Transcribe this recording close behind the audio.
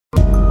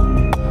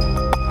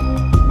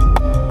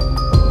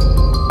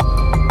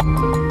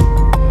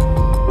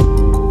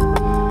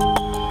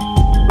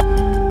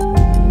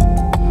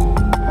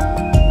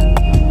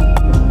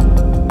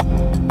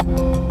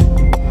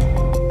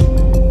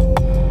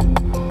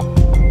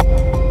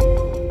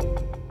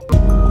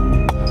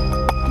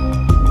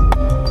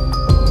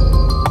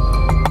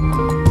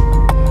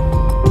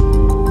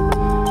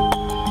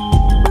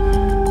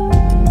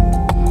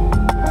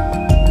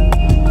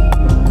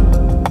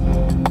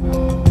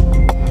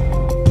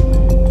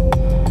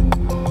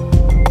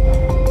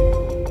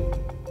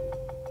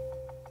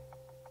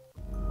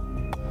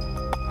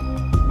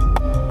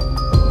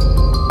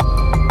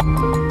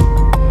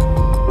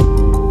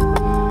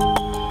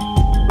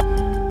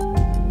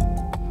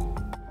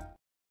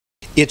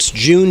It's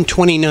June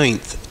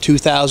 29th,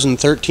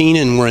 2013,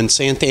 and we're in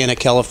Santa Ana,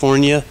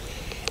 California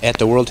at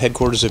the world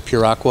headquarters of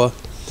Pure Aqua.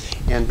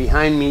 And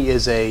behind me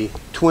is a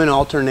twin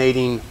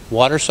alternating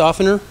water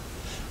softener.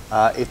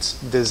 It's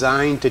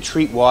designed to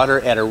treat water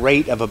at a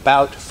rate of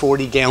about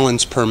 40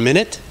 gallons per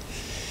minute.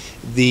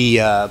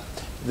 The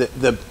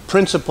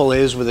principle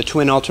is with a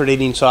twin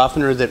alternating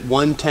softener that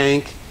one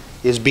tank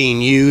is being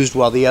used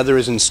while the other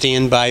is in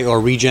standby or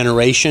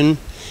regeneration.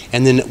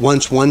 And then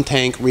once one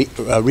tank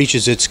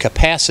reaches its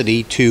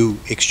capacity to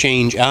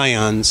exchange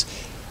ions,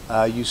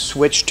 you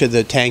switch to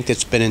the tank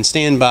that's been in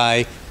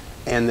standby,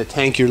 and the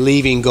tank you're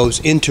leaving goes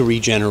into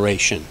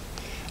regeneration.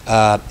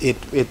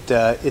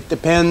 It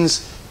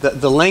depends.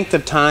 The length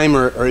of time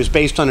is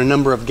based on a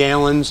number of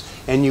gallons,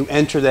 and you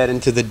enter that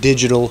into the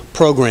digital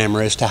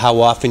programmer as to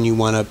how often you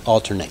want to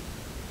alternate.